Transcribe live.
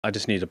I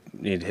just need to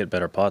hit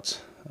better putts.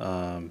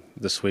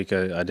 This week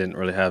I didn't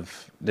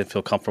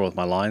feel comfortable with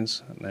my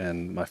lines,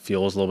 and my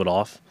feel was a little bit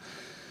off.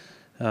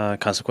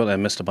 Consequently, I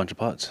missed a bunch of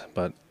putts,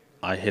 but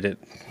I hit it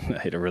I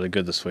hit it really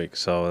good this week.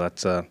 So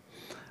that's a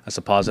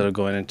positive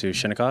going into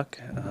Shinnecock,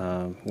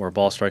 where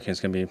ball striking is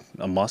going to be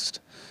a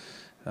must.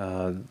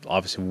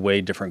 Obviously,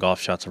 way different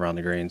golf shots around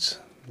the greens.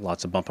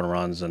 Lots of bump and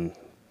runs, and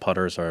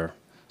putters or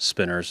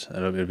spinners.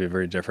 It'll be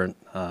very different.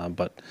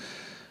 But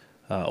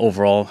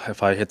overall,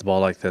 if I hit the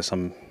ball like this,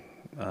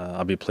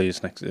 I'll be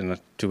pleased in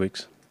 2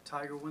 weeks.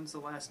 Tiger, when's the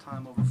last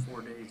time over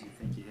 4 days you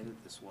think you hit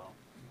it this well?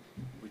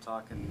 We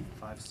talking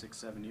 5, 6,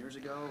 7 years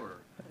ago, or?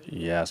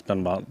 Yeah, it's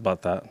been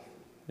about that.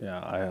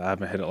 Yeah, I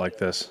haven't hit it like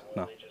this.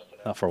 No,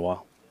 not for a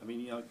while. I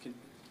mean,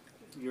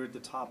 you're at the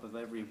top of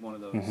every one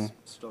of those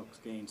strokes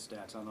gained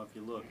stats. I don't know if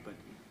you look, but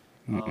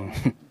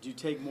do you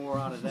take more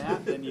out of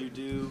that than you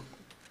do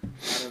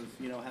out of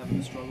having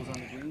the struggles on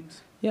the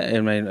greens? Yeah,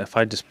 I mean, if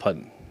I just putt,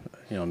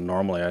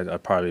 normally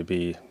I'd probably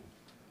be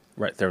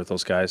right there with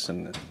those guys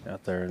and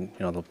out there in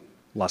the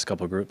last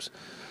couple of groups.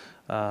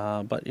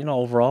 But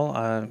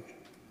overall,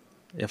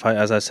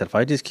 as I said, if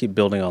I just keep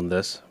building on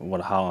this,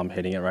 how I'm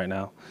hitting it right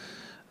now,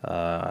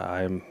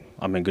 I'm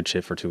in good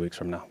shape for 2 weeks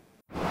from now.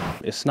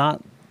 It's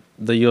not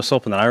the U.S.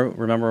 Open that I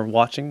remember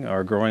watching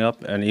or growing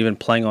up and even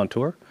playing on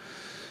tour.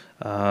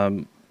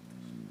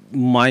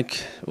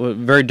 Mike,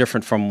 very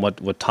different from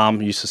what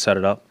Tom used to set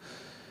it up.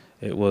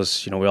 It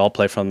was, we all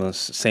played from the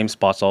same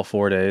spots all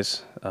 4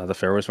 days. The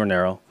fairways were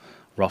narrow,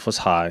 rough was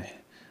high,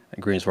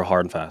 and greens were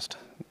hard and fast.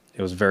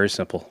 It was very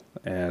simple.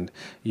 And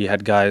you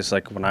had guys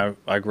like when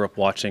I grew up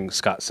watching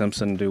Scott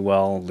Simpson do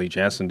well, Lee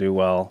Jansen do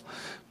well,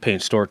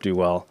 Payne Stork do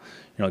well.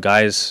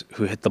 Guys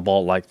who hit the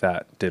ball like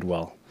that did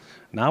well.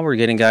 Now we're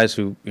getting guys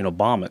who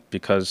bomb it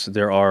because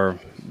there are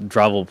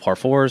drivable par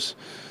fours.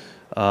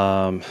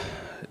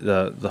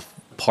 The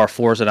par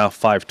fours are now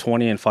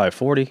 520 and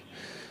 540.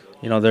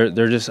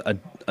 They're just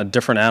a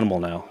different animal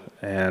now,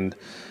 and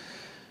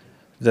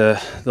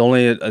the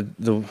way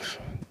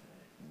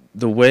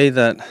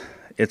that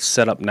it's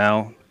set up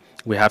now,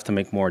 we have to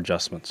make more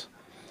adjustments,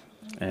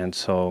 and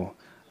so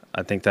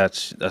I think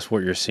that's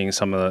what you're seeing.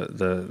 Some of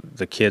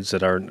the kids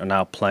that are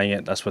now playing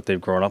it, that's what they've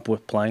grown up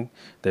with playing.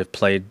 They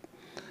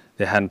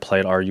hadn't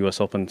played our U.S.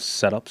 Open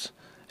setups,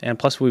 and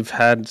plus we've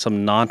had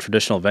some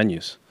non-traditional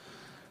venues,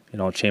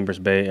 Chambers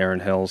Bay, Erin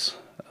Hills,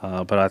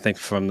 but I think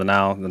from the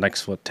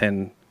next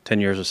 10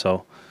 years or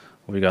so,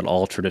 we got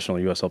all traditional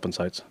U.S. Open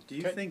sites. Do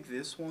you think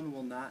this one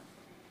will not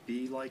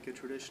be like a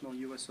traditional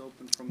U.S.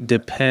 Open from?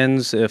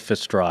 Depends if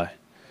it's dry.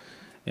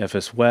 If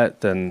it's wet,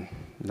 then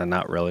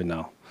not really.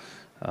 No.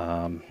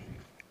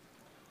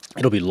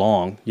 It'll be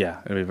long.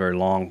 Yeah, it'll be very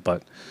long.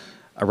 But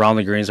around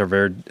the greens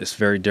it's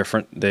very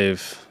different.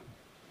 They've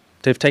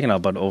taken out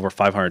about over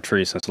 500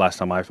 trees since last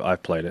time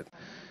I've played it,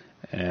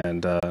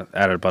 and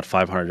added about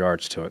 500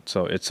 yards to it.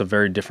 So it's a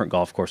very different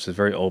golf course. It's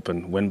very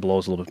open. Wind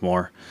blows a little bit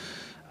more.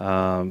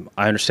 I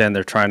understand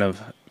they're trying to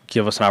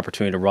give us an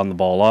opportunity to run the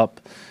ball up,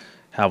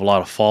 have a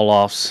lot of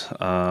fall-offs,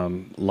 a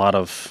lot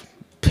of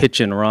pitch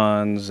and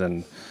runs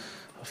and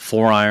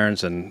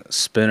 4-irons and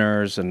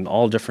spinners and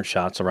all different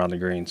shots around the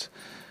greens.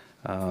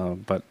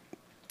 But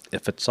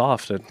if it's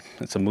soft,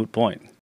 it's a moot point.